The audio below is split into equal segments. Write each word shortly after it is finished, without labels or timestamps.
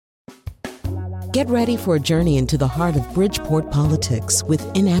Get ready for a journey into the heart of Bridgeport politics with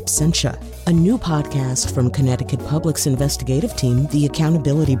In Absentia, a new podcast from Connecticut Public's investigative team, The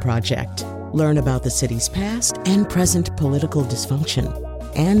Accountability Project. Learn about the city's past and present political dysfunction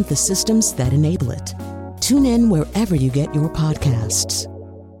and the systems that enable it. Tune in wherever you get your podcasts.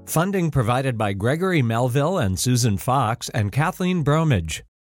 Funding provided by Gregory Melville and Susan Fox and Kathleen Bromage.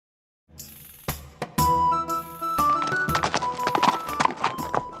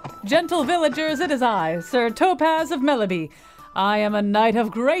 Gentle villagers, it is I, Sir Topaz of Mellaby. I am a knight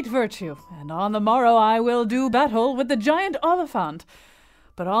of great virtue, and on the morrow I will do battle with the giant Oliphant.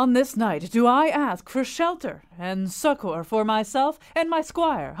 But on this night do I ask for shelter and succor for myself and my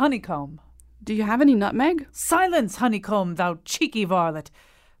squire, Honeycomb. Do you have any nutmeg? Silence, Honeycomb, thou cheeky varlet,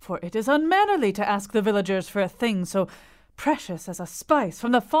 for it is unmannerly to ask the villagers for a thing so precious as a spice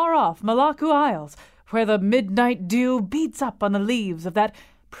from the far-off Malaku Isles, where the midnight dew beats up on the leaves of that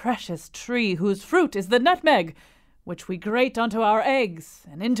precious tree whose fruit is the nutmeg, which we grate onto our eggs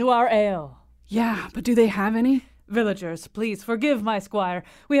and into our ale. Yeah, but do they have any? Villagers, please forgive my squire.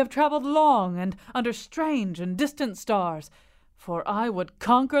 We have traveled long and under strange and distant stars, for I would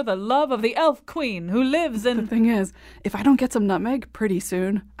conquer the love of the elf queen who lives in... The thing is, if I don't get some nutmeg pretty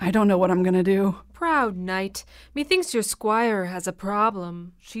soon, I don't know what I'm gonna do. Proud knight, methinks your squire has a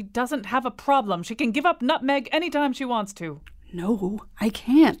problem. She doesn't have a problem. She can give up nutmeg anytime she wants to. No, I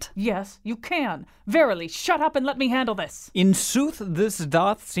can't. Yes, you can. Verily, shut up and let me handle this. In sooth, this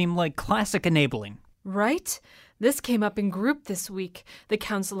doth seem like classic enabling. Right? This came up in group this week. The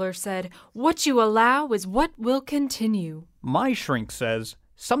counselor said, what you allow is what will continue. My shrink says,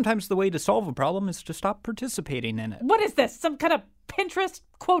 sometimes the way to solve a problem is to stop participating in it. What is this, some kind of Pinterest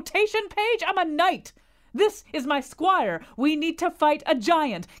quotation page? I'm a knight. This is my squire. We need to fight a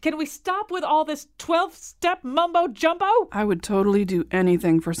giant. Can we stop with all this 12-step mumbo-jumbo? I would totally do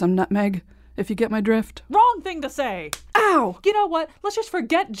anything for some nutmeg, if you get my drift. Wrong thing to say. Ow! You know what? Let's just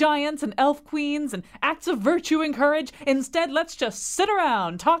forget giants and elf queens and acts of virtue and courage. Instead, let's just sit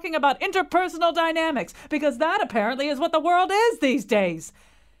around talking about interpersonal dynamics, because that apparently is what the world is these days.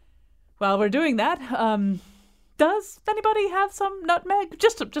 While we're doing that, does anybody have some nutmeg?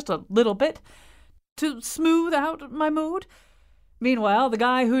 Just a little bit, to smooth out my mood. Meanwhile, the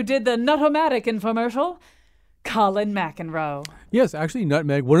guy who did the Nutomatic infomercial, Colin McEnroe. Yes, actually,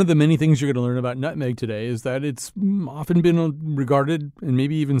 nutmeg, one of the many things you're going to learn about nutmeg today is that it's often been regarded, and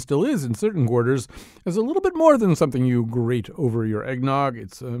maybe even still is in certain quarters, as a little bit more than something you grate over your eggnog.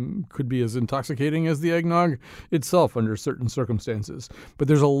 It's could be as intoxicating as the eggnog itself under certain circumstances. But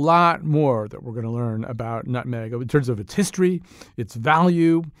there's a lot more that we're going to learn about nutmeg in terms of its history, its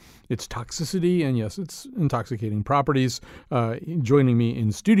value, its toxicity, and yes, its intoxicating properties. Joining me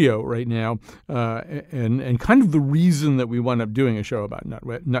in studio right now, and kind of the reason that we wound up doing a show about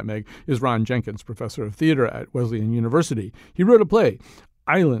nutmeg is Ron Jenkins, professor of theater at Wesleyan University. He wrote a play,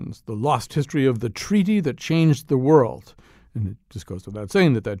 Islands, The Lost History of the Treaty That Changed the World. And it just goes without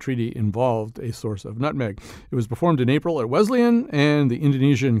saying that treaty involved a source of nutmeg. It was performed in April at Wesleyan and the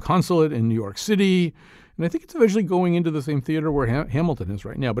Indonesian consulate in New York City. And I think it's eventually going into the same theater where Hamilton is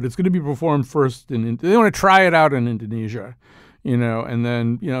right now. But it's going to be performed first they want to try it out in Indonesia, and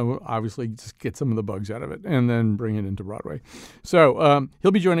then, obviously just get some of the bugs out of it and then bring it into Broadway. So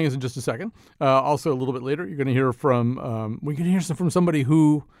he'll be joining us in just a second. Also, a little bit later, you're going to hear from somebody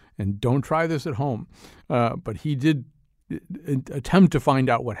who, and don't try this at home, but he did attempt to find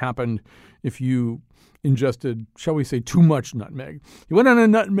out what happened if you ingested, shall we say, too much nutmeg. He went on a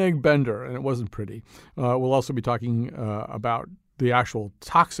nutmeg bender, and it wasn't pretty. We'll also be talking about the actual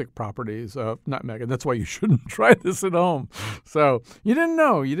toxic properties of nutmeg, and that's why you shouldn't try this at home. So you didn't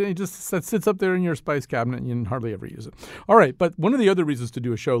know. It just sits up there in your spice cabinet, and you hardly ever use it. All right, but one of the other reasons to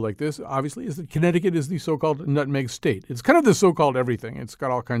do a show like this, obviously, is that Connecticut is the so-called nutmeg state. It's kind of the so-called everything. It's got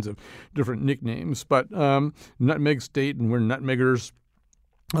all kinds of different nicknames, but nutmeg state, and we're nutmeggers.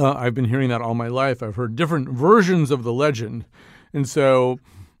 I've been hearing that all my life. I've heard different versions of the legend. And so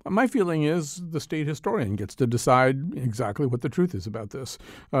my feeling is the state historian gets to decide exactly what the truth is about this.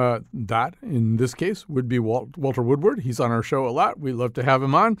 That, in this case, would be Walter Woodward. He's on our show a lot. We love to have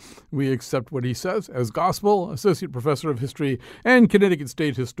him on. We accept what he says as gospel. Associate Professor of History and Connecticut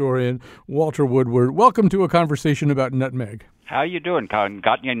State Historian Walter Woodward. Welcome to a conversation about nutmeg. How you doing, Colin?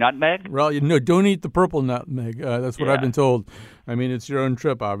 Got your nutmeg? Well, don't eat the purple nutmeg. That's what I've been told. I mean, it's your own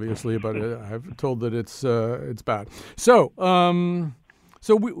trip, obviously, but I've told that it's bad. So,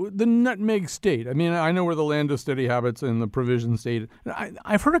 the nutmeg state. I mean, I know we're the land of steady habits and the provision state.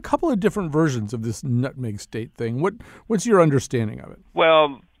 I've heard a couple of different versions of this nutmeg state thing. What's your understanding of it?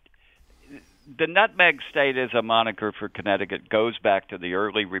 Well, the Nutmeg State is a moniker for Connecticut. Goes back to the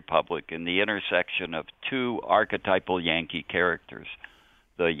early republic in the intersection of two archetypal Yankee characters,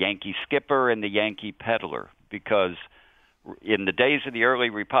 the Yankee skipper and the Yankee peddler, because in the days of the early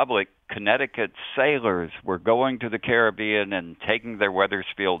republic, Connecticut sailors were going to the Caribbean and taking their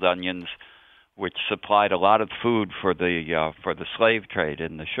Wethersfield onions, which supplied a lot of food for the slave trade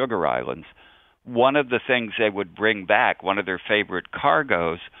in the Sugar Islands. One of the things they would bring back, one of their favorite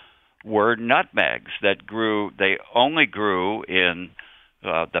cargoes, were nutmegs that grew. They only grew in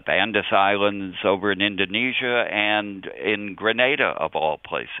the Bandas Islands over in Indonesia and in Grenada, of all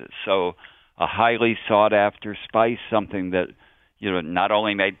places. So a highly sought-after spice, something that not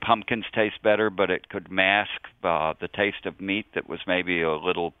only made pumpkins taste better, but it could mask the taste of meat that was maybe a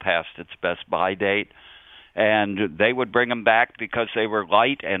little past its best-by date. And they would bring them back because they were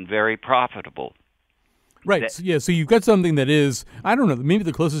light and very profitable. Right. So you've got something that is, I don't know, maybe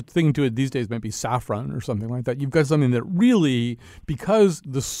the closest thing to it these days might be saffron or something like that. You've got something that really, because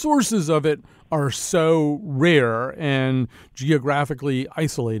the sources of it are so rare and geographically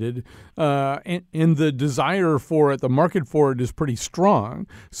isolated, and the desire for it, the market for it is pretty strong.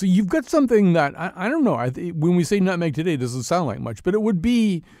 So you've got something that, I don't know, when we say nutmeg today, it doesn't sound like much, but it would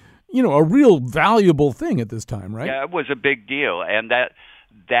be, a real valuable thing at this time, right? Yeah, it was a big deal. And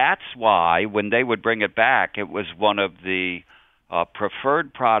that's why when they would bring it back, it was one of the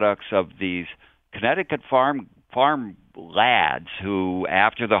preferred products of these Connecticut farm lads who,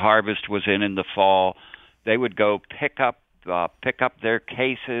 after the harvest was in the fall, they would go pick up their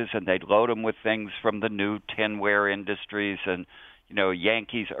cases and they'd load them with things from the new tinware industries and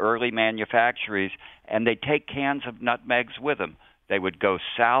Yankees' early manufactories, and they'd take cans of nutmegs with them. They would go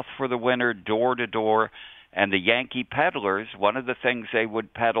south for the winter, door to door. And the Yankee peddlers, one of the things they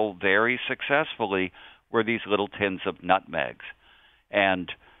would peddle very successfully were these little tins of nutmegs. And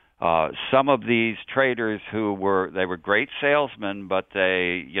some of these traders they were great salesmen, but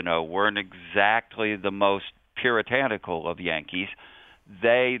they, weren't exactly the most puritanical of Yankees.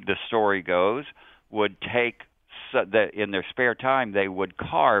 The story goes, would take, in their spare time, they would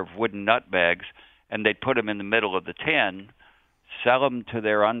carve wooden nutmegs, and they'd put them in the middle of the tin, sell them to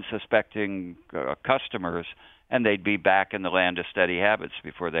their unsuspecting customers, and they'd be back in the land of steady habits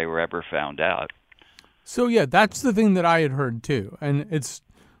before they were ever found out. So yeah, that's the thing that I had heard too, and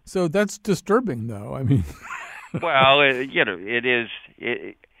that's disturbing, though. I mean, well, it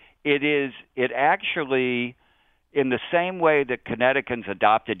actually, in the same way that Connecticutans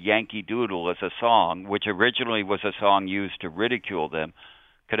adopted Yankee Doodle as a song, which originally was a song used to ridicule them,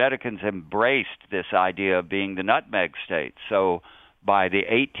 Connecticutans embraced this idea of being the nutmeg state. So by the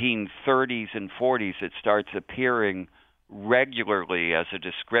 1830s and 40s, it starts appearing regularly as a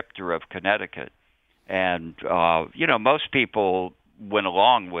descriptor of Connecticut. And, most people went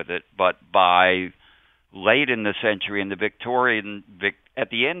along with it, but by late in the century, at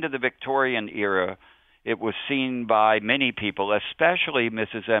the end of the Victorian era, it was seen by many people, especially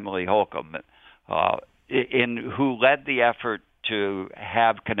Mrs. Emily Holcomb, who led the effort to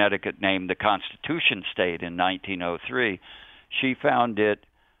have Connecticut named the Constitution State in 1903. She found it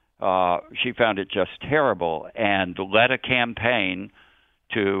just terrible and led a campaign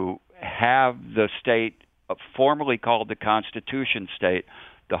to have the state formally called the Constitution State.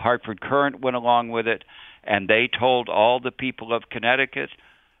 The Hartford Courant went along with it, and they told all the people of Connecticut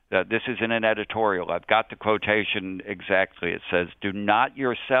that this is in an editorial. I've got the quotation exactly. It says, "Do not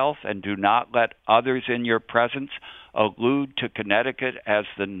yourself and do not let others in your presence allude to Connecticut as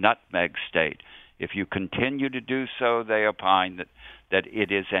the nutmeg state. If you continue to do so, they opine that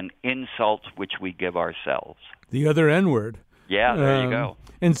it is an insult which we give ourselves." The other N-word. Yeah, there you go.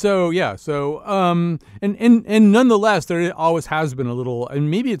 And so, and nonetheless, there always has been a little, and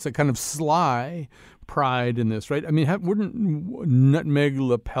maybe it's a kind of sly pride in this, right? I mean, wouldn't nutmeg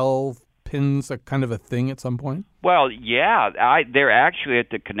lapel pins a kind of a thing at some point? Well, yeah, they're actually at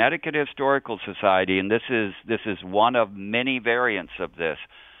the Connecticut Historical Society, and this is one of many variants of this.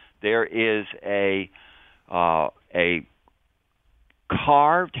 There is a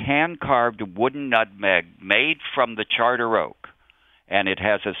hand-carved wooden nutmeg made from the charter oak, and it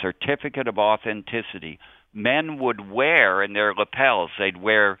has a certificate of authenticity. Men would wear in their lapels, they'd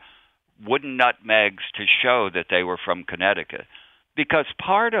wear wooden nutmegs to show that they were from Connecticut. Because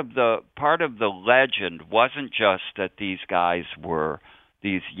part of the legend wasn't just that these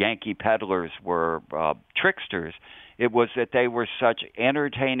Yankee peddlers were tricksters. It was that they were such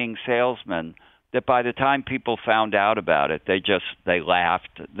entertaining salesmen that by the time people found out about it, they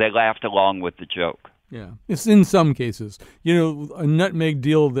laughed along with the joke. Yeah, it's in some cases. A nutmeg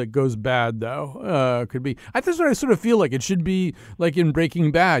deal that goes bad, though, could be. That's what I sort of feel like. It should be like in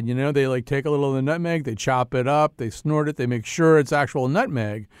Breaking Bad. They take a little of the nutmeg, they chop it up, they snort it, they make sure it's actual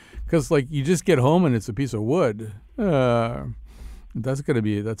nutmeg, because you just get home and it's a piece of wood. That's gonna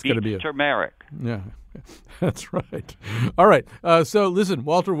be turmeric. Yeah, that's right. All right. So listen,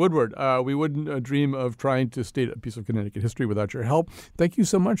 Walter Woodward, we wouldn't dream of trying to state a piece of Connecticut history without your help. Thank you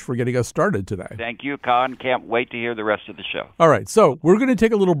so much for getting us started today. Thank you, Con. Can't wait to hear the rest of the show. All right. So we're going to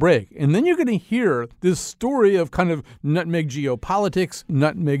take a little break, and then you're going to hear this story of kind of nutmeg geopolitics,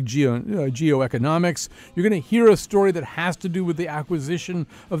 nutmeg geoeconomics. You're going to hear a story that has to do with the acquisition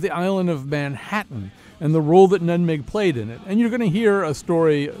of the island of Manhattan and the role that nutmeg played in it. And you're going to hear a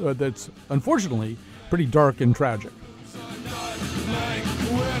story that's, unfortunately, pretty dark and tragic.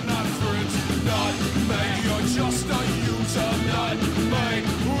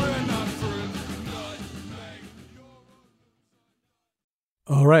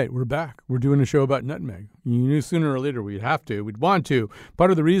 All right, we're back. We're doing a show about nutmeg. You knew sooner or later we'd have to. We'd want to. Part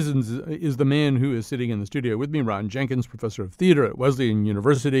of the reasons is the man who is sitting in the studio with me, Ron Jenkins, professor of theater at Wesleyan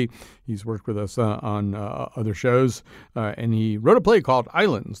University. He's worked with us on other shows, and he wrote a play called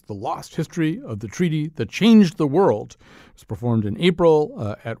Islands, The Lost History of the Treaty That Changed the World. It was performed in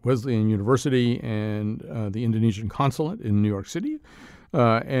April at Wesleyan University and the Indonesian Consulate in New York City.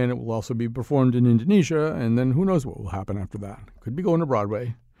 And it will also be performed in Indonesia, and then who knows what will happen after that. Could be going to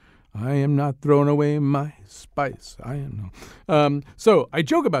Broadway. I am not throwing away my spice. I am no. So I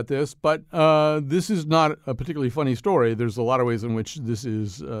joke about this, but this is not a particularly funny story. There's a lot of ways in which this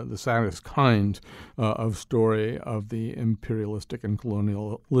is the saddest kind of story of the imperialistic and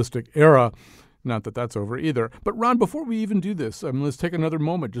colonialistic era. Not that that's over either. But Ron, before we even do this, let's take another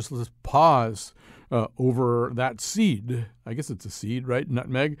moment. Let's pause over that seed. I guess it's a seed, right?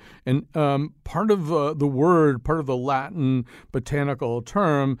 Nutmeg. And part of the word, part of the Latin botanical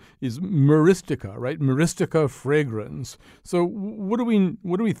term is myristica, right? Myristica fragrans. So what do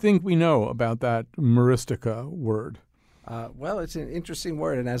we think we know about that myristica word? Well, it's an interesting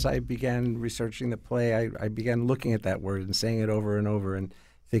word. And as I began researching the play, I began looking at that word and saying it over and over and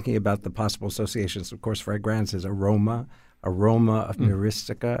thinking about the possible associations. Of course, fragrance is aroma of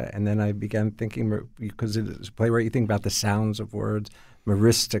myristica. And then I began thinking, because it's a play where you think about the sounds of words,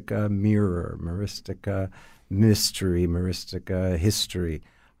 myristica mirror, myristica mystery, myristica history.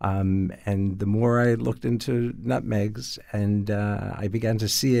 And the more I looked into nutmegs, and I began to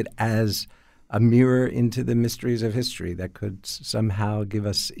see it as a mirror into the mysteries of history that could somehow give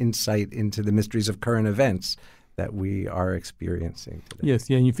us insight into the mysteries of current events that we are experiencing today. Yes,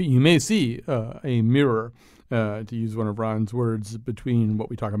 yeah, you may see a mirror, to use one of Ron's words, between what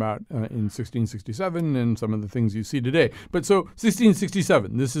we talk about in 1667 and some of the things you see today. But so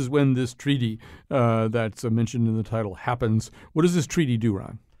 1667, this is when this treaty that's mentioned in the title happens. What does this treaty do,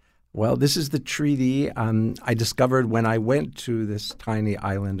 Ron? Well, this is the treaty I discovered when I went to this tiny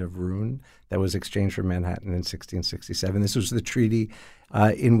island of Roon that was exchanged for Manhattan in 1667. This was the treaty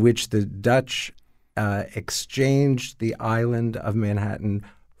in which the Dutch exchanged the island of Manhattan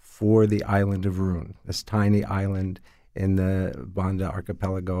for the island of Roon, this tiny island in the Banda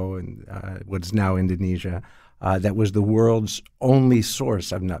Archipelago in what is now Indonesia, that was the world's only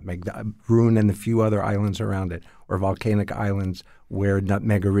source of nutmeg. Roon and the few other islands around it were volcanic islands where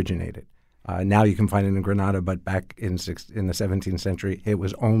nutmeg originated. Now you can find it in Grenada, but back in the 17th century, it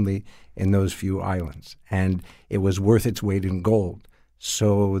was only in those few islands. And it was worth its weight in gold.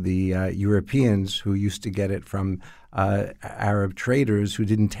 So the Europeans who used to get it from Arab traders who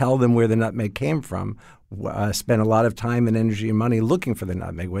didn't tell them where the nutmeg came from spent a lot of time and energy and money looking for the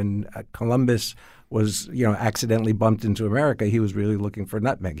nutmeg. When Columbus was, accidentally bumped into America, he was really looking for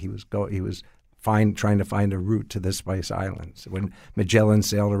nutmeg. He was trying to find a route to the Spice Islands. When Magellan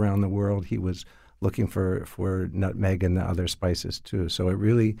sailed around the world, he was looking for nutmeg and the other spices too. So it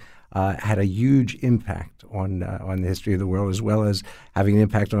really had a huge impact on the history of the world, as well as having an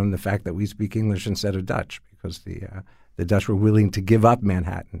impact on the fact that we speak English instead of Dutch, because the Dutch were willing to give up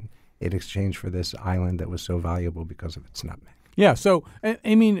Manhattan in exchange for this island that was so valuable because of its nutmeg. Yeah, so,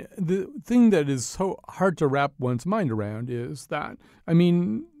 I mean, the thing that is so hard to wrap one's mind around is that,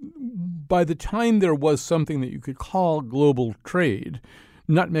 by the time there was something that you could call global trade,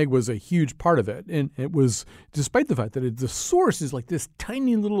 nutmeg was a huge part of it. And it was, despite the fact that the source is like this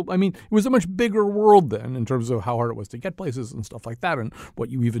tiny little, it was a much bigger world then in terms of how hard it was to get places and stuff like that, and what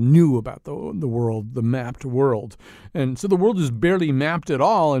you even knew about the world, the mapped world. And so the world is barely mapped at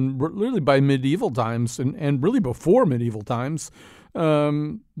all. And really by medieval times and really before medieval times,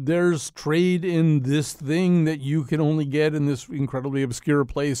 there's trade in this thing that you can only get in this incredibly obscure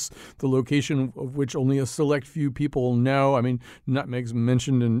place, the location of which only a select few people know. I mean, nutmeg's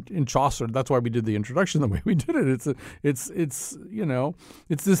mentioned in Chaucer. That's why we did the introduction the way we did it. It's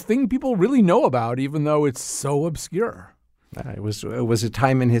this thing people really know about, even though it's so obscure. It was a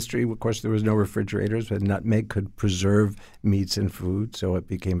time in history. Of course, there was no refrigerators, but nutmeg could preserve meats and food, so it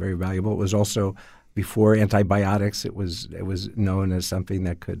became very valuable. It was also, before antibiotics, it was known as something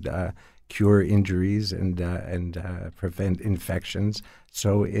that could cure injuries and prevent infections.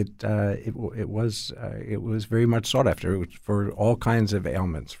 So it was very much sought after. It was for all kinds of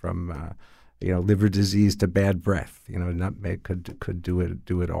ailments, from liver disease to bad breath. Nutmeg could do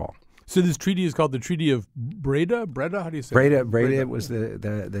it all. So this treaty is called the Treaty of Breda. Breda, how do you say Breda? it? Breda was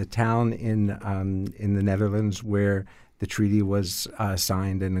the town in the Netherlands where the treaty was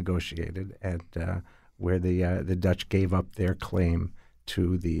signed and negotiated, and where the Dutch gave up their claim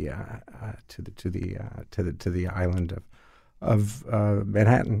to the island of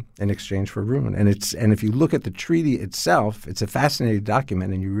Manhattan in exchange for Rouen. And if you look at the treaty itself, it's a fascinating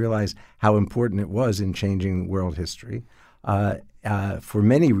document, and you realize how important it was in changing world history. For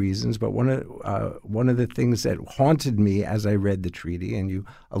many reasons, but one of the things that haunted me as I read the treaty, and you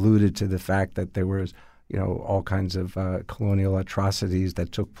alluded to the fact that there was all kinds of colonial atrocities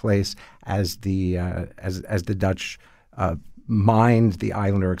that took place as the Dutch mined the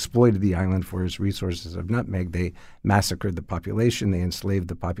island or exploited the island for its resources of nutmeg. They massacred the population. They enslaved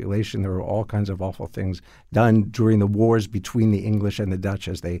the population. There were all kinds of awful things done during the wars between the English and the Dutch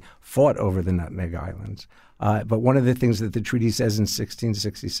as they fought over the Nutmeg Islands. But one of the things that the treaty says in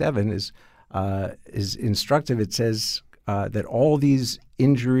 1667 is instructive. It says that all these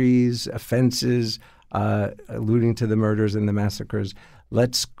injuries, offenses, alluding to the murders and the massacres,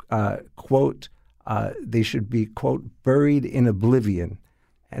 let's quote, they should be, quote, buried in oblivion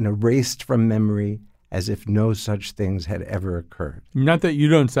and erased from memory as if no such things had ever occurred. Not that you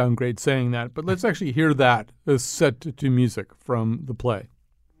don't sound great saying that, but let's actually hear that as set to music from the play.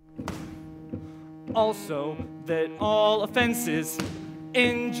 Also, that all offenses,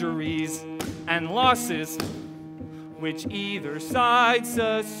 injuries, and losses which either side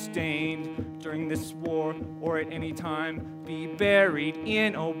sustained during this war or at any time be buried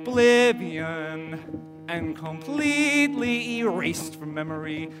in oblivion and completely erased from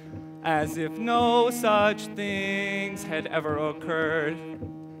memory as if no such things had ever occurred.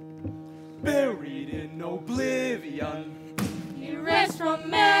 Buried in oblivion, erased from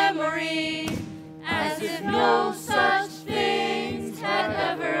memory as if no such things had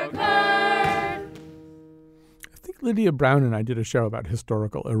ever occurred. I think Lydia Brown and I did a show about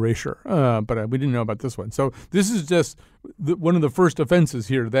historical erasure, but we didn't know about this one. So this is just one of the first offenses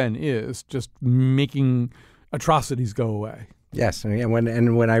here then is just making atrocities go away. Yes, and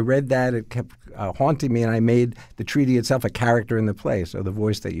when I read that, it kept haunting me, and I made the treaty itself a character in the play. So the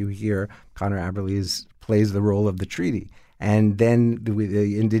voice that you hear, Connor Aberle, plays the role of the treaty. And then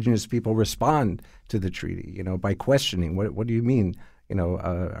the indigenous people respond to the treaty, by questioning, what do you mean,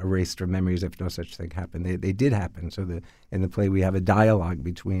 erased from memories if no such thing happened? They did happen. So in the play we have a dialogue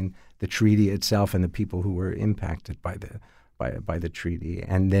between the treaty itself and the people who were impacted by the treaty.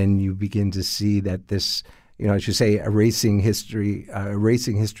 And then you begin to see that this, as you say, erasing history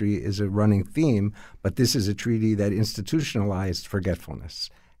is a running theme, but this is a treaty that institutionalized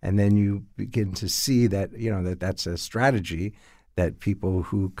forgetfulness. And then you begin to see that, that's a strategy that people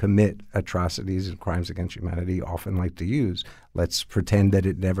who commit atrocities and crimes against humanity often like to use. Let's pretend that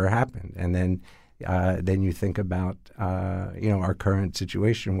it never happened. And then you think about, our current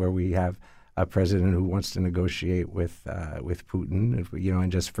situation where we have a president who wants to negotiate with Putin,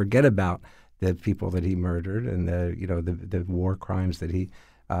 and just forget about the people that he murdered and the war crimes that he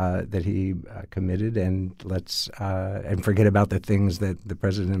committed, and let's and forget about the things that the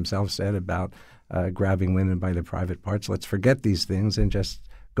president himself said about grabbing women by the private parts. Let's forget these things and just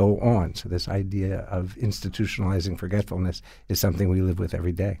go on. So this idea of institutionalizing forgetfulness is something we live with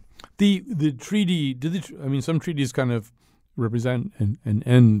every day. The treaty, some treaties kind of represent an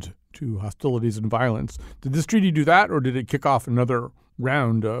end to hostilities and violence. Did this treaty do that, or did it kick off another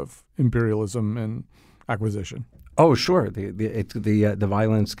round of imperialism and acquisition? Oh, sure. The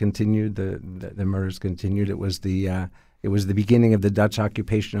violence continued. The murders continued. It was the beginning of the Dutch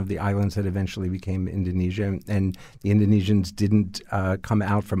occupation of the islands that eventually became Indonesia, and the Indonesians didn't come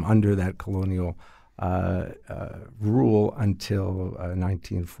out from under that colonial rule until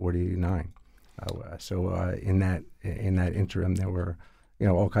 1949. In that interim, there were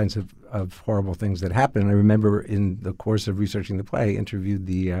all kinds of horrible things that happened. I remember in the course of researching the play, I interviewed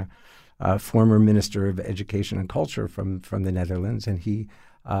the former Minister of Education and Culture from the Netherlands, and he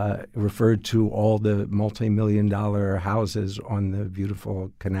referred to all the multi-million-dollar houses on the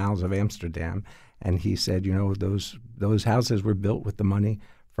beautiful canals of Amsterdam, and he said, those houses were built with the money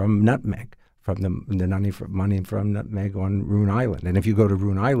from nutmeg, from the money from nutmeg on Rhune Island. And if you go to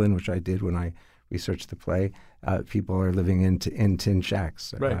Rhune Island, which I did when I researched the play, people are living in tin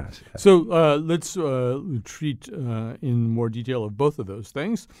shacks. Right. So let's treat in more detail of both of those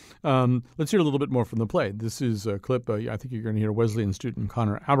things. Let's hear a little bit more from the play. This is a clip. I think you're going to hear Wesleyan student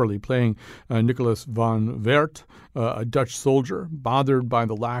Connor Aberley playing Nicholas van Wert, a Dutch soldier bothered by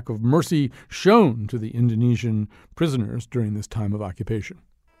the lack of mercy shown to the Indonesian prisoners during this time of occupation.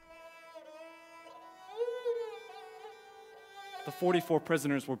 The 44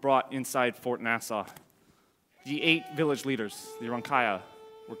 prisoners were brought inside Fort Nassau. The 8 village leaders, the Rankaya,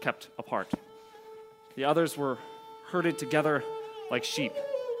 were kept apart. The others were herded together like sheep.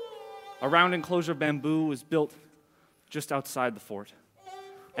 A round enclosure bamboo was built just outside the fort,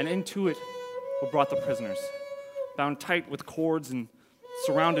 and into it were brought the prisoners, bound tight with cords and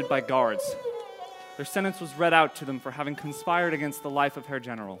surrounded by guards. Their sentence was read out to them for having conspired against the life of Herr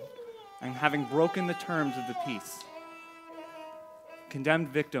General and having broken the terms of the peace. Condemned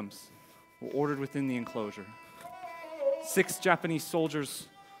victims were ordered within the enclosure. 6 Japanese soldiers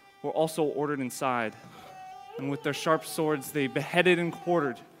were also ordered inside, and with their sharp swords they beheaded and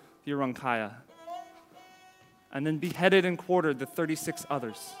quartered the Rankaya, and then beheaded and quartered the 36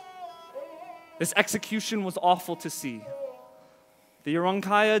 others. This execution was awful to see. The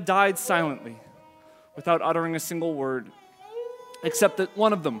Rankaya died silently, without uttering a single word, except that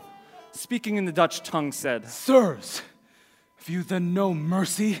one of them, speaking in the Dutch tongue, said, "Sirs, have you then no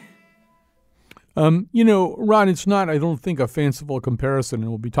mercy?" Ron, it's not, I don't think, a fanciful comparison, and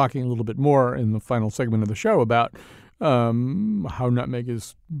we'll be talking a little bit more in the final segment of the show about how nutmeg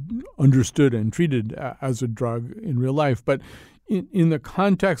is understood and treated as a drug in real life. But in the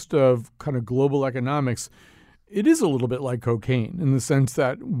context of kind of global economics, it is a little bit like cocaine in the sense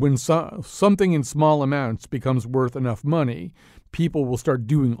that when something in small amounts becomes worth enough money, people will start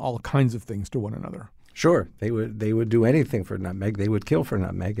doing all kinds of things to one another. Sure, they would do anything for nutmeg. They would kill for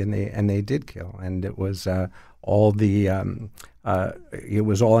nutmeg, and they did kill. And it was it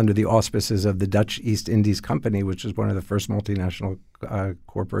was all under the auspices of the Dutch East Indies Company, which is one of the first multinational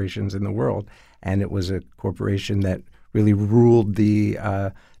corporations in the world. And it was a corporation that really ruled the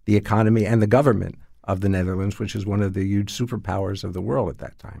economy and the government of the Netherlands, which is one of the huge superpowers of the world at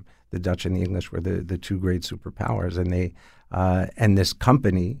that time. The Dutch and the English were the 2 great superpowers, and they and this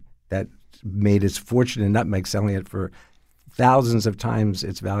company that made its fortune in nutmeg, selling it for thousands of times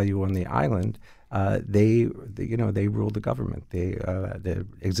its value on the island. They ruled the government. The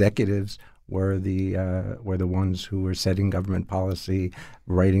executives were the ones who were setting government policy,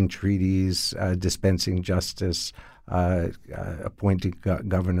 writing treaties, dispensing justice, appointing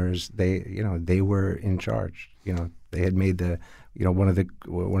governors. They were in charge. They had made one of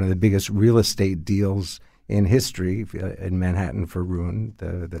the biggest real estate deals in history in Manhattan for Rhune,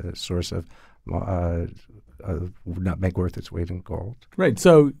 the source of nutmeg worth its weight in gold. Right.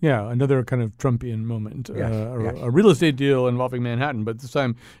 So, another kind of Trumpian moment. A real estate deal involving Manhattan, but this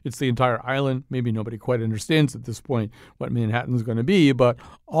time it's the entire island. Maybe nobody quite understands at this point what Manhattan's going to be, but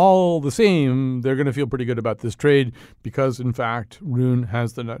all the same, they're going to feel pretty good about this trade because, in fact, Rhune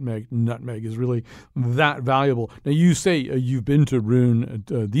has the nutmeg. Nutmeg is really that valuable. Now, you say you've been to Rhune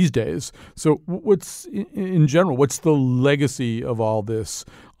these days. So what's, in general, what's the legacy of all this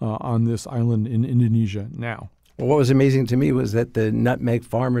on this island in Indonesia now? Well, what was amazing to me was that the nutmeg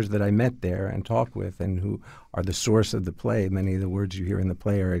farmers that I met there and talked with and who are the source of the play, many of the words you hear in the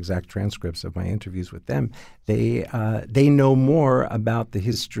play are exact transcripts of my interviews with them, they know more about the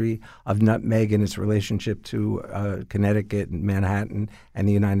history of nutmeg and its relationship to Connecticut and Manhattan and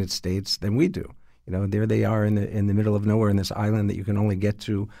the United States than we do. There they are in the middle of nowhere in this island that you can only get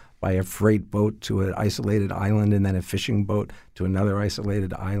to by a freight boat to an isolated island and then a fishing boat to another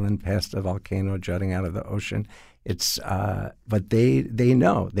isolated island past a volcano jutting out of the ocean. But they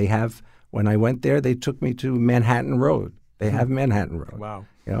know. They have. When I went there, they took me to Manhattan Road. They have Manhattan Road. Wow.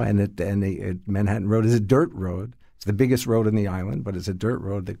 Manhattan Road is a dirt road. It's the biggest road in the island, but it's a dirt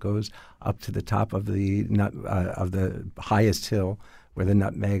road that goes up to the top of the highest hill where the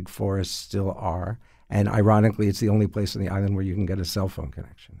nutmeg forests still are. And ironically, it's the only place on the island where you can get a cell phone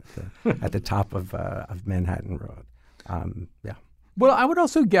connection at the top of Manhattan Road. Well, I would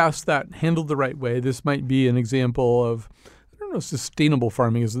also guess that handled the right way, this might be an example of, I don't know, sustainable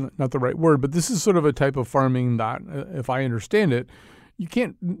farming is not the right word, but this is sort of a type of farming that, if I understand it, you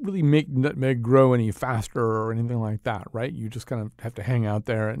can't really make nutmeg grow any faster or anything like that, right? You just kind of have to hang out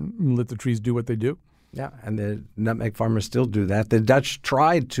there and let the trees do what they do. Yeah, and the nutmeg farmers still do that. The Dutch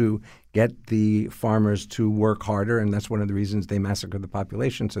tried to get the farmers to work harder, and that's one of the reasons they massacred the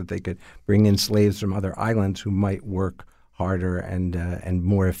population, so that they could bring in slaves from other islands who might work harder and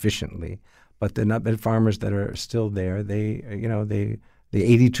more efficiently. But the nutmeg farmers that are still there, the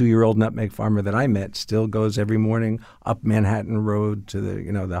 82-year-old nutmeg farmer that I met still goes every morning up Manhattan Road to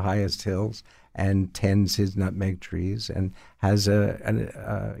the highest hills and tends his nutmeg trees and has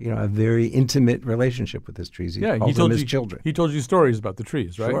a very intimate relationship with his trees. He calls them his children. He told you stories about the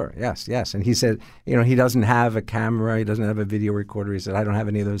trees, right? Sure, yes. And he said, he doesn't have a camera, he doesn't have a video recorder. He said, I don't have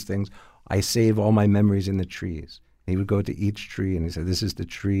any of those things. I save all my memories in the trees. And he would go to each tree and he said, this is the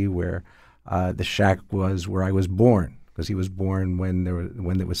tree where the shack was where I was born, because he was born when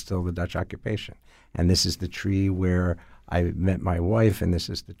there was still the Dutch occupation. And this is the tree where I met my wife, and this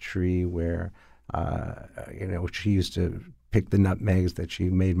is the tree where, she used to pick the nutmegs that she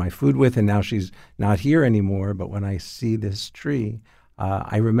made my food with, and now she's not here anymore. But when I see this tree,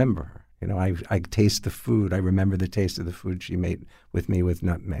 I remember her. I taste the food. I remember the taste of the food she made with me with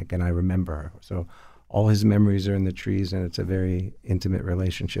nutmeg, and I remember her. So all his memories are in the trees, and it's a very intimate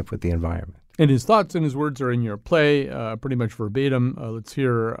relationship with the environment. And his thoughts and his words are in your play, pretty much verbatim. Let's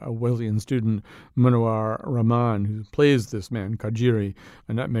hear a Wesleyan student, Manohar Rahman, who plays this man, Kajiri,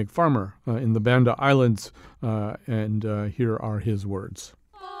 a nutmeg farmer in the Banda Islands. And here are his words.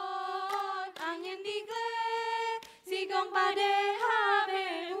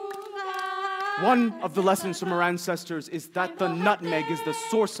 One of the lessons from our ancestors is that the nutmeg is the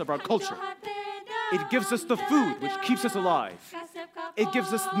source of our culture. It gives us the food which keeps us alive. It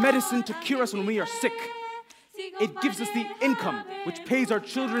gives us medicine to cure us when we are sick. It gives us the income which pays our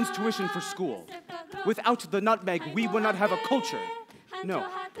children's tuition for school. Without the nutmeg, we would not have a culture. No,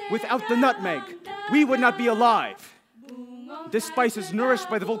 without the nutmeg, we would not be alive. This spice is nourished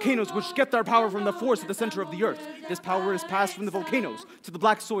by the volcanoes which get their power from the force at the center of the earth. This power is passed from the volcanoes to the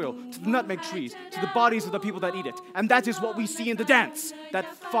black soil, to the nutmeg trees, to the bodies of the people that eat it. And that is what we see in the dance.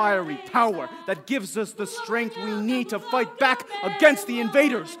 That fiery power that gives us the strength we need to fight back against the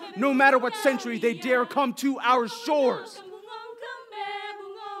invaders, no matter what century they dare come to our shores.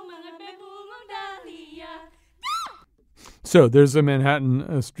 So there's a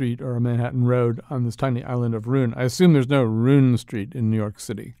Manhattan street or a Manhattan road on this tiny island of Roon. I assume there's no Roon Street in New York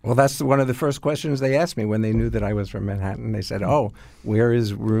City. Well, that's one of the first questions they asked me when they knew that I was from Manhattan. They said, oh, where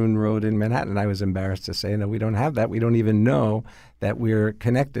is Roon Road in Manhattan? I was embarrassed to say, no, we don't have that. We don't even know that we're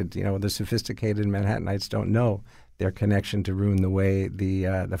connected. The sophisticated Manhattanites don't know their connection to Roon the way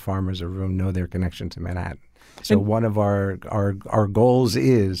the farmers of Roon know their connection to Manhattan. So one of our goals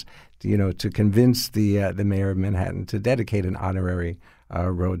is to convince the mayor of Manhattan to dedicate an honorary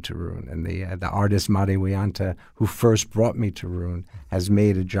road to Roon. And the artist Mari Wianta, who first brought me to Roon, has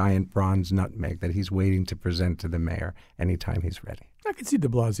made a giant bronze nutmeg that he's waiting to present to the mayor anytime he's ready. I can see de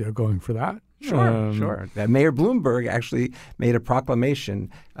Blasio going for that. Sure. Mayor Bloomberg actually made a proclamation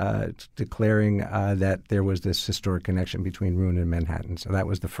declaring that there was this historic connection between Roon and Manhattan. So that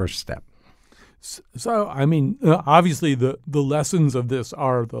was the first step. So, I mean, obviously the lessons of this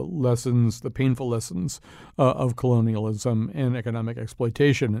are the painful lessons of colonialism and economic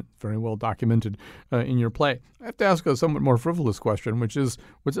exploitation, very well documented in your play. I have to ask a somewhat more frivolous question, which is,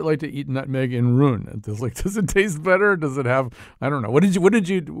 what's it like to eat nutmeg in Roon? Does it taste better? Does it have, I don't know. What did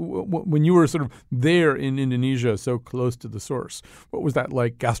you, when you were sort of there in Indonesia, so close to the source, what was that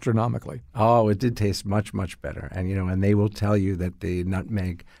like gastronomically? Oh, it did taste much, much better. And, and they will tell you that the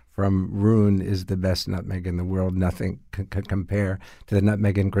nutmeg from Roon is the best nutmeg in the world. Nothing can compare to the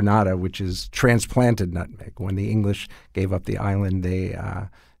nutmeg in Grenada, which is transplanted nutmeg. When the English gave up the island,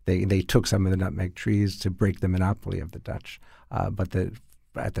 they took some of the nutmeg trees to break the monopoly of the Dutch. But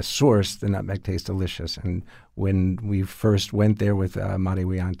at the source, the nutmeg tastes delicious. And when we first went there with Mari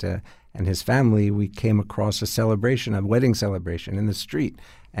Wianta and his family, we came across a wedding celebration in the street,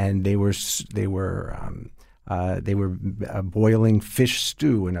 and they were boiling fish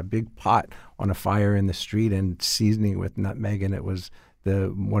stew in a big pot on a fire in the street and seasoning with nutmeg, and it was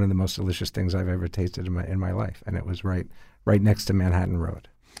one of the most delicious things I've ever tasted in my life. And it was right next to Manhattan Road.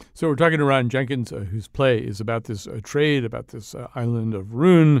 So we're talking to Ron Jenkins, whose play is about this trade, about this island of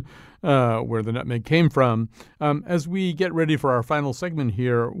Rune, where the nutmeg came from. As we get ready for our final segment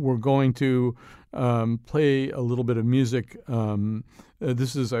here, we're going to play a little bit of music.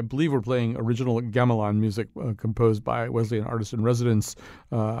 This is, I believe, we're playing original gamelan music composed by Wesleyan artist in residence.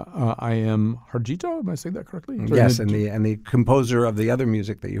 I am Harjito. Am I saying that correctly? Yes, and the composer of the other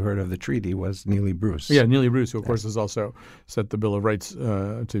music that you heard of the treaty was Neely Bruce. Yeah, Neely Bruce, who of course has also set the Bill of Rights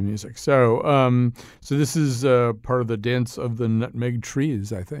to music. So, so this is part of the dance of the nutmeg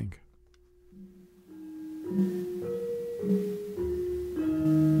trees, I think.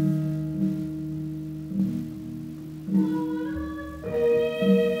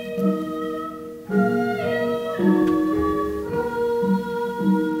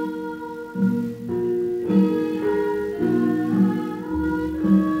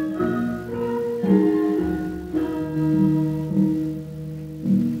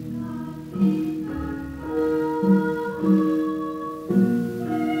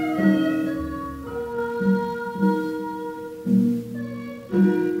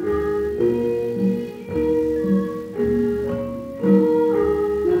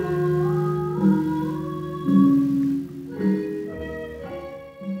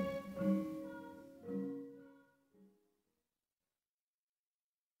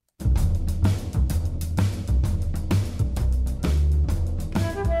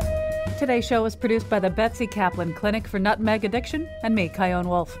 Today's show was produced by the Betsy Kaplan Clinic for Nutmeg Addiction and me, Kyone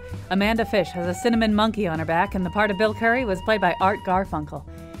Wolfe. Amanda Fish has a cinnamon monkey on her back, and the part of Bill Curry was played by Art Garfunkel.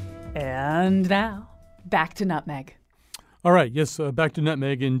 And now, back to Nutmeg. All right, yes, back to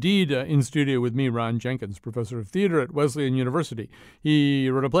Nutmeg. Indeed, in studio with me, Ron Jenkins, professor of theater at Wesleyan University. He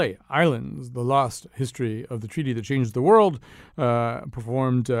wrote a play, Islands, The Lost History of the Treaty That Changed the World,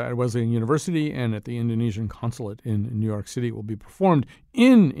 performed at Wesleyan University and at the Indonesian Consulate in New York City. Will be performed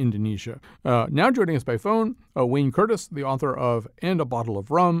in Indonesia. Now joining us by phone, Wayne Curtis, the author of And a Bottle of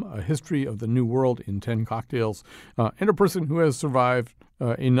Rum, A History of the New World in 10 Cocktails, and a person who has survived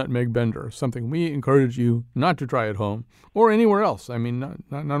a nutmeg bender, something we encourage you not to try at home or anywhere else. I mean,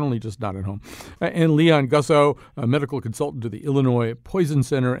 not only just not at home. And Leon Gusso, a medical consultant to the Illinois Poison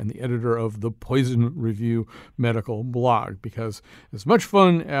Center and the editor of the Poison Review medical blog, because as much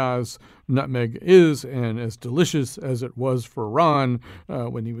fun as nutmeg is and as delicious as it was for Ron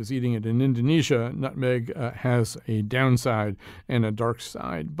when he was eating it in Indonesia, nutmeg has a downside and a dark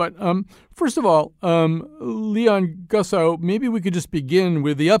side. But first of all, Leon Gusso, maybe we could just begin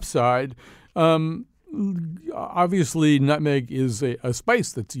with the upside. Obviously, nutmeg is a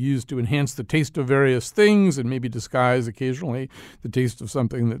spice that's used to enhance the taste of various things and maybe disguise occasionally the taste of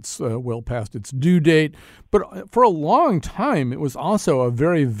something that's well past its due date. But for a long time, it was also a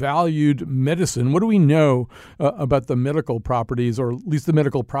very valued medicine. What do we know about the medical properties, or at least the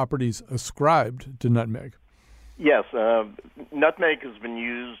medical properties ascribed to nutmeg? Yes, nutmeg has been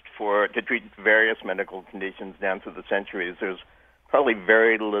used to treat various medical conditions down through the centuries. There's probably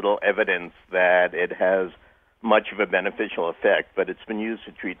very little evidence that it has much of a beneficial effect, but it's been used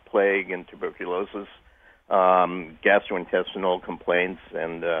to treat plague and tuberculosis, gastrointestinal complaints,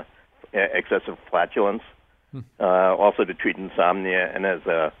 and excessive flatulence, also to treat insomnia and as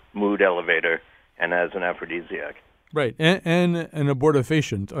a mood elevator and as an aphrodisiac. Right, and an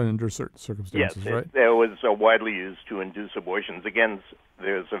abortifacient under certain circumstances, yes, right? It was widely used to induce abortions. Again,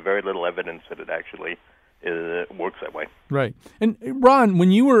 there's very little evidence that it actually works that way. Right. And Ron,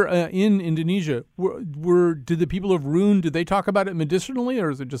 when you were in Indonesia, did the people of Rune, did they talk about it medicinally, or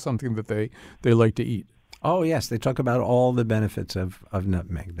is it just something that they like to eat? Oh, yes. They talk about all the benefits of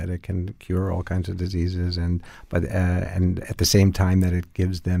nutmeg, that it can cure all kinds of diseases, and at the same time that it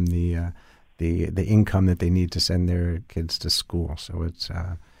gives them the income that they need to send their kids to school. So it's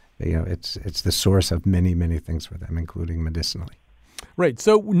the source of many, many things for them, including medicinally. Right.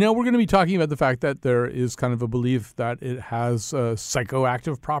 So now we're going to be talking about the fact that there is kind of a belief that it has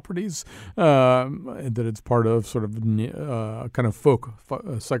psychoactive properties, that it's part of sort of kind of folk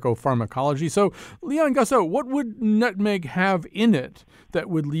psychopharmacology. So, Leon Gusso, what would nutmeg have in it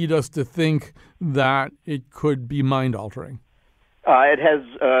that would lead us to think that it could be mind-altering? It has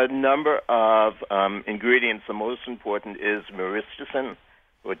a number of ingredients. The most important is myristicin,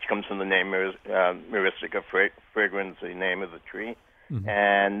 which comes from the name myristica, fragrance, the name of the tree. Mm-hmm.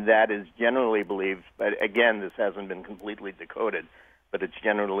 And that is generally believed, but again, this hasn't been completely decoded, but it's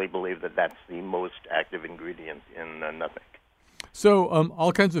generally believed that that's the most active ingredient in nutmeg. So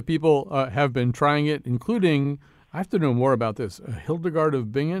all kinds of people have been trying it, including I have to know more about this. Hildegard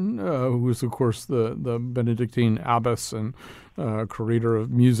of Bingen, who was, of course, the Benedictine abbess and creator of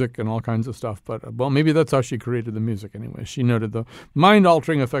music and all kinds of stuff. But, well, maybe that's how she created the music anyway. She noted the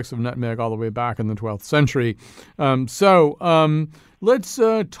mind-altering effects of nutmeg all the way back in the 12th century. Let's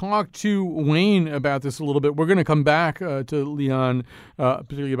talk to Wayne about this a little bit. We're going to come back to Leon,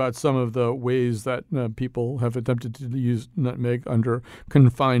 particularly about some of the ways that people have attempted to use nutmeg under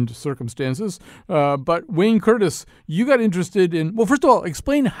confined circumstances. But Wayne Curtis, you got interested in, well, first of all,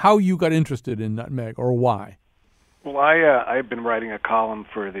 explain how you got interested in nutmeg or why. Well, I've been writing a column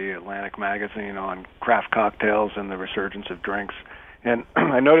for the Atlantic magazine on craft cocktails and the resurgence of drinks. And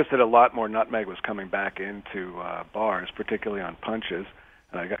I noticed that a lot more nutmeg was coming back into bars, particularly on punches.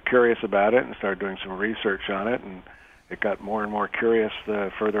 And I got curious about it and started doing some research on it. And it got more and more curious the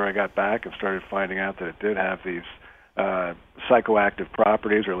further I got back and started finding out that it did have these psychoactive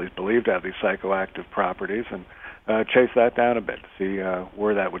properties, or at least believed to have these psychoactive properties, and chased that down a bit to see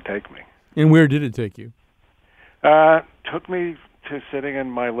where that would take me. And where did it take you? Took me to sitting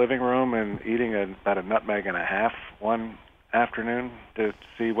in my living room and eating about a nutmeg and a half one afternoon to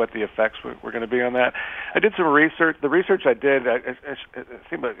see what the effects were going to be on that. I did some research. The research I did, I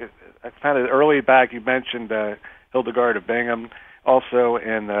found it early back. You mentioned Hildegard of Bingen. Also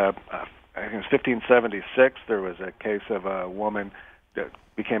in, I think it was 1576, there was a case of a woman that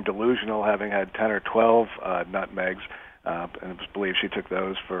became delusional, having had 10 or 12 nutmegs. And it was believed she took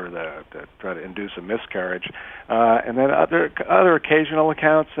those to try to induce a miscarriage. And then other occasional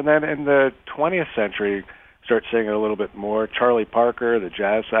accounts. And then in the 20th century, start seeing it a little bit more. Charlie Parker, the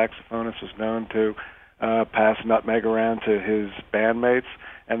jazz saxophonist, was known to pass nutmeg around to his bandmates.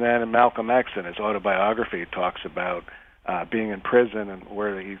 And then in Malcolm X, in his autobiography, talks about being in prison, and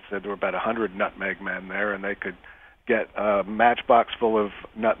where he said there were about 100 nutmeg men there, and they could get a matchbox full of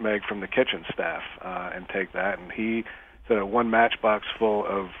nutmeg from the kitchen staff and take that. And he said one matchbox full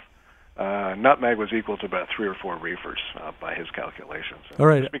of nutmeg was equal to about 3 or 4 reefers by his calculations. All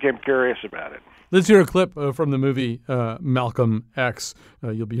right. I just became curious about it. Let's hear a clip from the movie Malcolm X.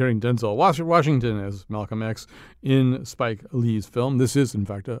 You'll be hearing Denzel Washington as Malcolm X in Spike Lee's film. This is, in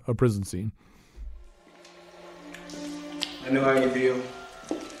fact, a prison scene. I know how you feel.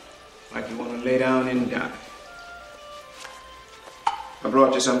 Like you want to lay down and die. I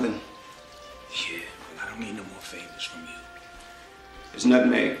brought you something. Yeah, well, I don't need no more favors from you. It's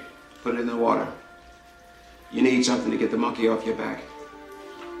nutmeg. Put it in the water. You need something to get the monkey off your back.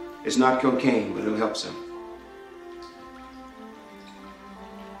 It's not cocaine, but it'll help some.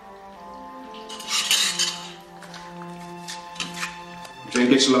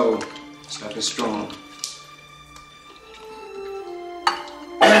 Drink it slow. Stuff is strong.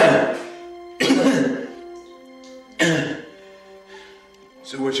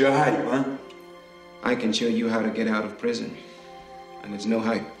 So what's your hype, huh? I can show you how to get out of prison. And there's no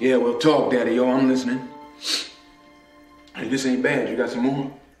hype. Yeah, well, talk, Daddy. Yo, I'm listening. Hey, this ain't bad. You got some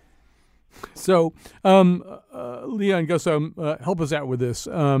more? So, Leon Gusso, help us out with this.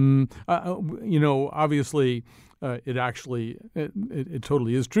 Obviously, it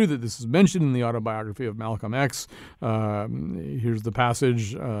totally is true that this is mentioned in the autobiography of Malcolm X. Here's the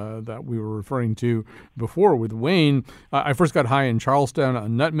passage that we were referring to before with Wayne. I first got high in Charlestown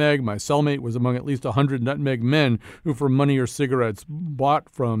on nutmeg. My cellmate was among at least 100 nutmeg men who, for money or cigarettes, bought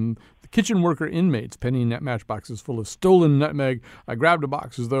from kitchen worker inmates penny matchboxes full of stolen nutmeg. I grabbed a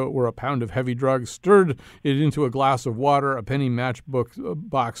box as though it were a pound of heavy drugs, stirred it into a glass of water. A penny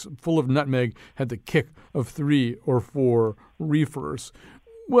box full of nutmeg had the kick of 3 or 4 reefers.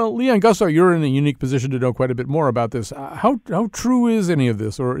 Well, Leon Gusso, you're in a unique position to know quite a bit more about this. How true is any of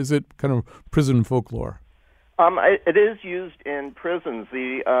this, or is it kind of prison folklore? It is used in prisons.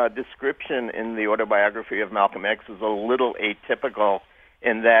 The description in the autobiography of Malcolm X is a little atypical,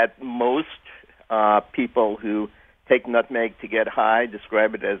 in that most people who take nutmeg to get high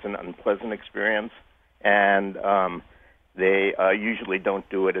describe it as an unpleasant experience, and they usually don't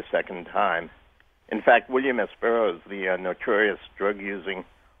do it a second time. In fact, William S. Burroughs, the notorious drug-using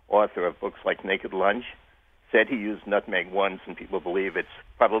author of books like Naked Lunch, said he used nutmeg once, and people believe it's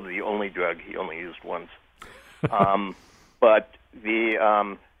probably the only drug he only used once. But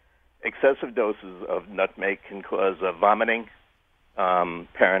the excessive doses of nutmeg can cause vomiting,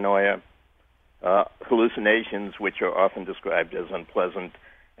 paranoia, hallucinations, which are often described as unpleasant,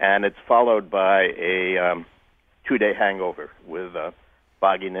 and it's followed by a 2-day hangover with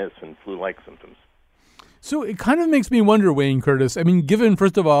fogginess and flu-like symptoms. So it kind of makes me wonder, Wayne Curtis, I mean, given,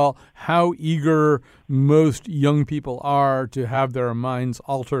 first of all, how eager most young people are to have their minds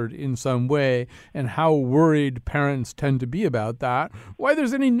altered in some way and how worried parents tend to be about that, why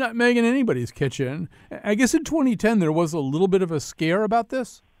there's any nutmeg in anybody's kitchen. I guess in 2010 there was a little bit of a scare about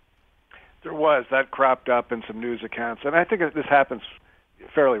this. There was. That cropped up in some news accounts. And I think this happens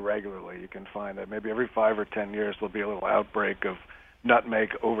fairly regularly. You can find that maybe every 5 or 10 years there'll be a little outbreak of nutmeg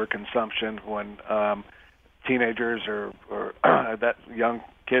overconsumption when teenagers or that young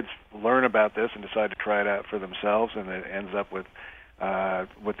kids learn about this and decide to try it out for themselves, and it ends up with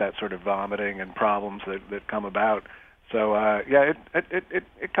that sort of vomiting and problems that come about. So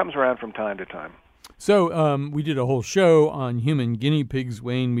it comes around from time to time. So we did a whole show on human guinea pigs,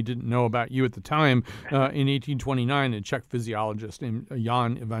 Wayne. We didn't know about you at the time. In 1829, a Czech physiologist named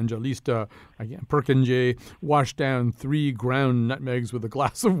Jan Evangelista Perkinje washed down 3 ground nutmegs with a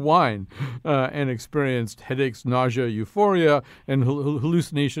glass of wine and experienced headaches, nausea, euphoria, and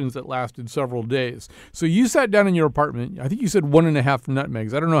hallucinations that lasted several days. So you sat down in your apartment. I think you said 1.5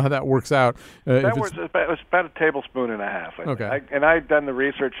 nutmegs. I don't know how that works out. It was about a tablespoon and a half. Okay. And I'd done the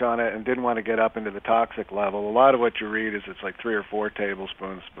research on it and didn't want to get up into the toxic level. A lot of what you read is it's like 3 or 4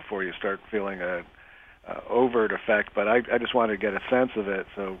 tablespoons before you start feeling a overt effect. But I just wanted to get a sense of it,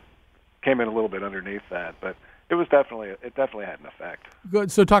 so came in a little bit underneath that. But it definitely had an effect.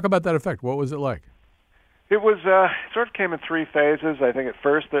 Good. So talk about that effect. What was it like? It was sort of came in 3 phases. I think at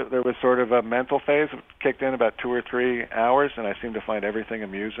first there was sort of a mental phase that kicked in about 2 or 3 hours, and I seemed to find everything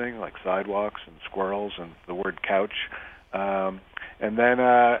amusing, like sidewalks and squirrels and the word couch. And then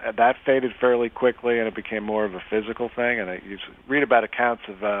that faded fairly quickly, and it became more of a physical thing. And you read about accounts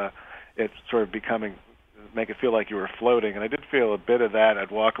of it sort of make it feel like you were floating. And I did feel a bit of that. I'd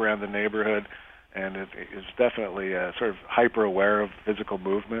walk around the neighborhood, and it was definitely sort of hyper-aware of physical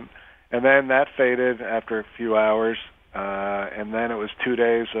movement. And then that faded after a few hours, and then it was 2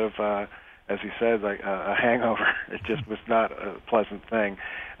 days of, as he said, like a hangover. It just was not a pleasant thing.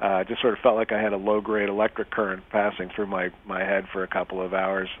 Just sort of felt like I had a low-grade electric current passing through my head for a couple of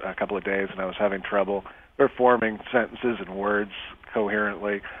hours, a couple of days, and I was having trouble forming sentences and words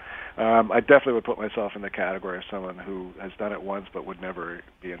coherently. I definitely would put myself in the category of someone who has done it once but would never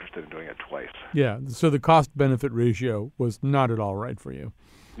be interested in doing it twice. Yeah, so the cost-benefit ratio was not at all right for you.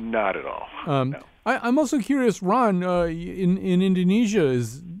 Not at all. No. I'm also curious, Ron, in Indonesia,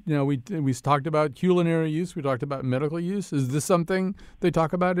 we talked about culinary use, we talked about medical use. Is this something they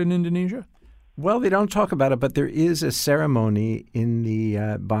talk about in Indonesia? Well, they don't talk about it, but there is a ceremony in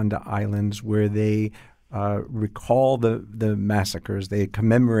the Banda Islands where they recall the massacres. They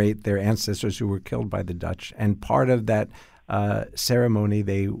commemorate their ancestors who were killed by the Dutch, and part of that ceremony,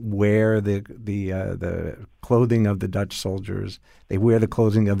 they wear the clothing of the Dutch soldiers. They wear the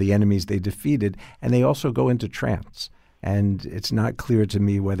clothing of the enemies they defeated, and they also go into trance. And it's not clear to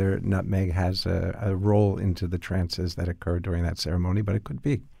me whether nutmeg has a role into the trances that occur during that ceremony, but it could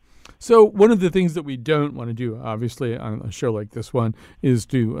be. So one of the things that we don't want to do, obviously, on a show like this one, is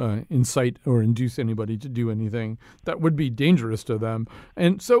to incite or induce anybody to do anything that would be dangerous to them.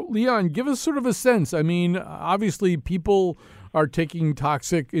 And so, Leon, give us sort of a sense. I mean, obviously, people are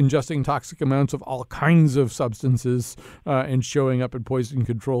ingesting toxic amounts of all kinds of substances and showing up at poison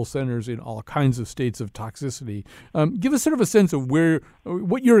control centers in all kinds of states of toxicity. Give us sort of a sense of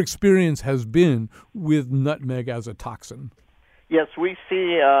what your experience has been with nutmeg as a toxin. Yes, we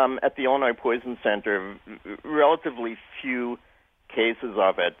see at the Illinois Poison Center relatively few cases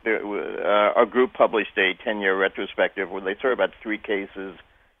of it. Our group published a 10-year retrospective where they saw about 3 cases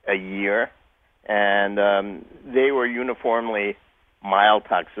a year, and they were uniformly mild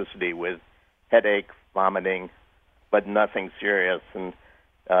toxicity with headache, vomiting, but nothing serious. And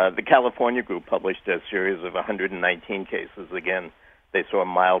the California group published a series of 119 cases. Again, they saw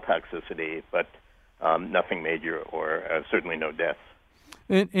mild toxicity, but nothing major or certainly no deaths.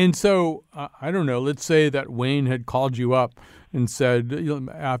 And so, I don't know, let's say that Wayne had called you up and said,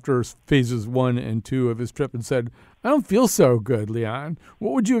 after phases 1 and 2 of his trip, and said, I don't feel so good, Leon.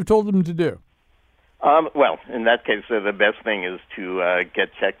 What would you have told him to do? Well, in that case, the best thing is to get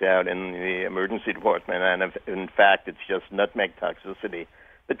checked out in the emergency department. And if, in fact, it's just nutmeg toxicity,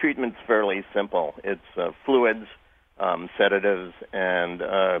 the treatment's fairly simple. It's fluids, sedatives,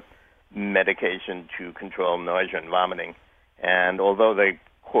 and medication to control nausea and vomiting. And although the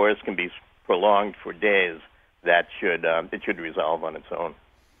course can be prolonged for days, it should resolve on its own.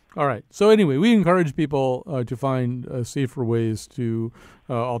 All right. So anyway, we encourage people to find safer ways to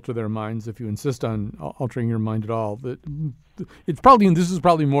alter their minds. If you insist on altering your mind at all, this is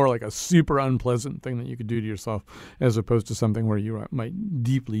probably more like a super unpleasant thing that you could do to yourself, as opposed to something where you might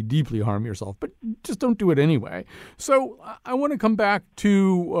deeply, deeply harm yourself. But just don't do it anyway. So I want to come back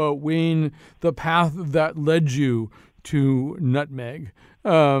to, Wayne, the path that led you to nutmeg.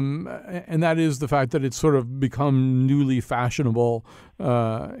 And that is the fact that it's sort of become newly fashionable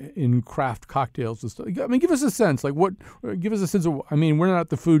in craft cocktails and stuff. I mean, give us a sense. Give us a sense of, I mean, we're not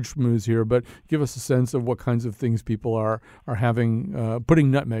the food schmooze here, but give us a sense of what kinds of things people are having,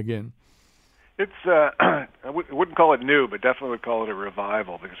 putting nutmeg in. It's I wouldn't call it new, but definitely would call it a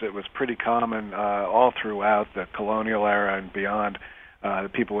revival, because it was pretty common all throughout the colonial era and beyond.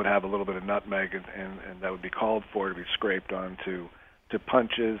 People would have a little bit of nutmeg, and that would be called for to be scraped onto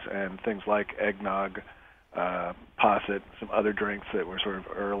punches and things like eggnog, posset, some other drinks that were sort of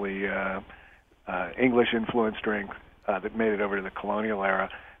early English-influenced drinks that made it over to the colonial era.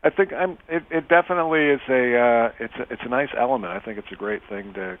 I think it definitely is it's a nice element. I think it's a great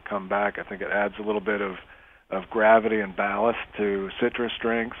thing to come back. I think it adds a little bit of gravity and ballast to citrus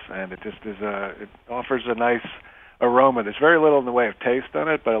drinks, and it just it offers a nice aroma. There's very little in the way of taste on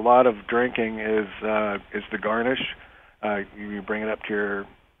it, but a lot of drinking is the garnish. You bring it up to your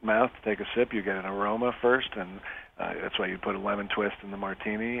mouth, take a sip, you get an aroma first, and that's why you put a lemon twist in the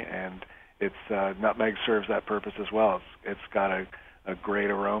martini, and it's nutmeg serves that purpose as well. It's got a great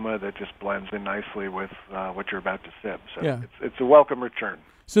aroma that just blends in nicely with what you're about to sip. So yeah. It's a welcome return.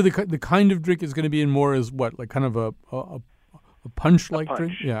 So the kind of drink is going to be in more is what, like kind of a punch-like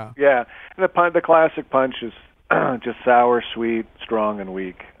drink? Yeah. Yeah. And the classic punch is just sour, sweet, strong, and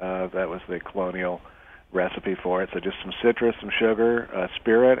weak. That was the colonial recipe for it. So just some citrus, some sugar,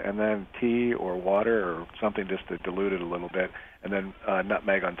 spirit, and then tea or water or something just to dilute it a little bit, and then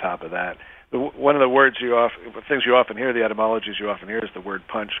nutmeg on top of that. One of the things you often hear, the etymologies you often hear, is the word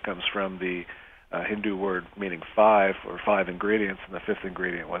punch comes from the Hindu word meaning 5 ingredients, and the 5th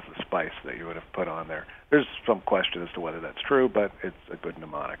ingredient was the spice that you would have put on there. There's some question as to whether that's true, but it's a good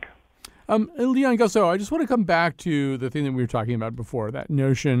mnemonic. Leon Gusso, I just want to come back to the thing that we were talking about before, that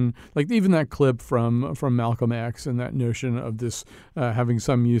notion, like even that clip from Malcolm X and that notion of this having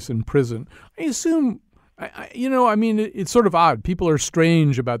some use in prison. I assume, it's sort of odd. People are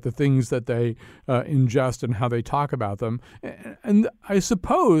strange about the things that they ingest and how they talk about them. And I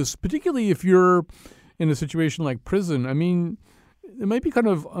suppose, particularly if you're in a situation like prison, I mean, it might be kind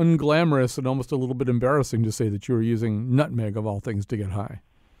of unglamorous and almost a little bit embarrassing to say that you were using nutmeg, of all things, to get high.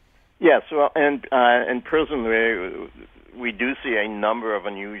 Yes, well, and in prison we do see a number of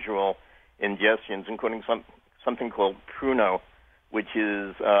unusual ingestions, including something called pruno, which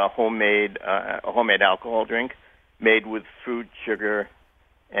is a homemade alcohol drink made with fruit, sugar,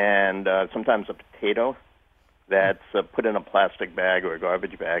 and sometimes a potato that's put in a plastic bag or a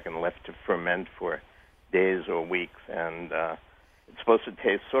garbage bag and left to ferment for days or weeks. And it's supposed to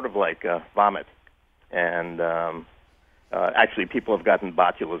taste sort of like vomit. And actually, people have gotten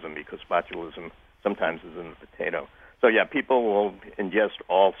botulism because botulism sometimes is in the potato. So, yeah, people will ingest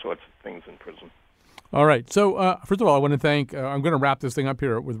all sorts of things in prison. All right. So, first of all, I want to thank, I'm going to wrap this thing up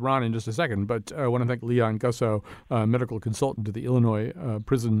here with Ron in just a second, but I want to thank Leon Gusso, medical consultant to the Illinois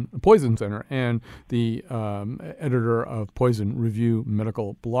Poison Center and the editor of Poison Review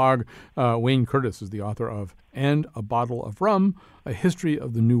Medical Blog. Wayne Curtis is the author of And a Bottle of Rum, A History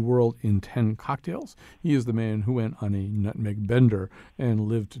of the New World in 10 Cocktails. He is the man who went on a nutmeg bender and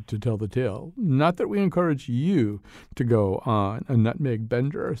lived to tell the tale. Not that we encourage you to go on a nutmeg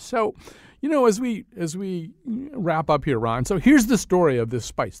bender. So, as we wrap up here, Ron, so here's the story of this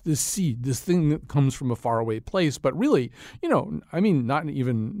spice, this seed, this thing that comes from a faraway place. But really, not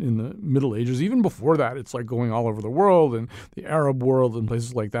even in the Middle Ages, even before that, it's like going all over the world and the Arab world and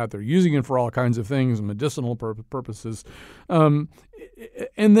places like that. They're using it for all kinds of things, medicinal purposes. And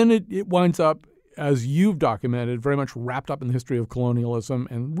then it winds up, as you've documented, very much wrapped up in the history of colonialism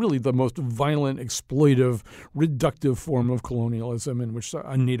and really the most violent, exploitive, reductive form of colonialism in which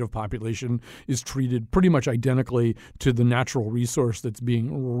a native population is treated pretty much identically to the natural resource that's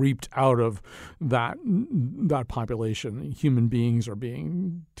being reaped out of that population. Human beings are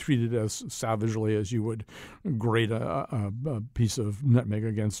being treated as savagely as you would grate a piece of nutmeg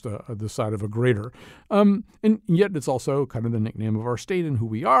against the side of a grater. And yet it's also kind of the nickname of our state and who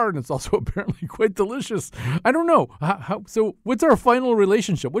we are, and it's also apparently quite delicious. I don't know. So what's our final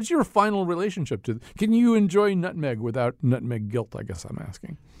relationship? What's your final relationship to? Can you enjoy nutmeg without nutmeg guilt, I guess I'm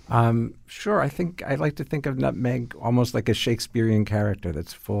asking. Sure. I like to think of nutmeg almost like a Shakespearean character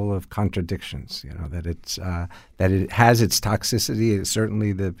that's full of contradictions. That it has its toxicity.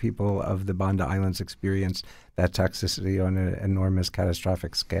 Certainly the people of the Banda Islands experience that toxicity on an enormous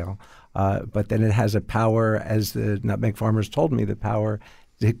catastrophic scale. But then it has a power, as the nutmeg farmers told me, the power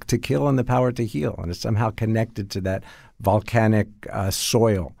to kill and the power to heal. And it's somehow connected to that volcanic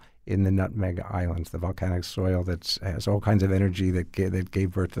soil in the Nutmeg Islands, the volcanic soil that has all kinds of energy that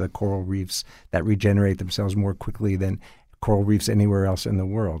gave birth to the coral reefs that regenerate themselves more quickly than coral reefs anywhere else in the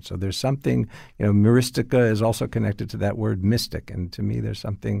world. So there's something, Myristica is also connected to that word mystic. And to me, there's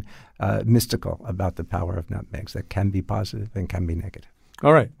something mystical about the power of nutmegs that can be positive and can be negative.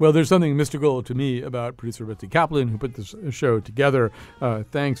 All right. Well, there's something mystical to me about producer Betsy Kaplan, who put this show together.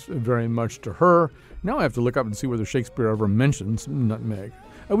 Thanks very much to her. Now I have to look up and see whether Shakespeare ever mentions nutmeg.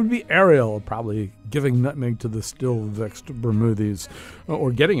 It would be Ariel probably giving nutmeg to the still-vexed Bermoothes,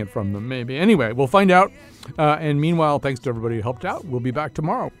 or getting it from them, maybe. Anyway, we'll find out. And meanwhile, thanks to everybody who helped out. We'll be back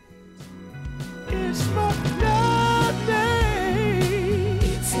tomorrow. It's my nutmeg.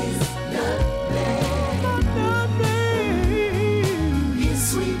 It's his nutmeg. My nutmeg.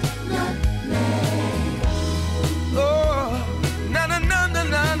 His sweet nutmeg. Oh, na na na na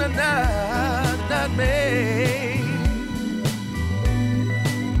na na na nutmeg.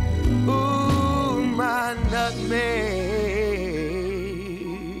 Ooh, my nutmeg.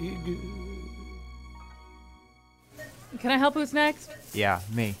 Can I help? Who's next? Yeah,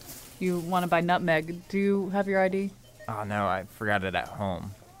 me. You want to buy nutmeg. Do you have your ID? Oh, no, I forgot it at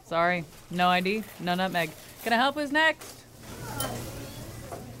home. Sorry. No ID, no nutmeg. Can I help? Who's next?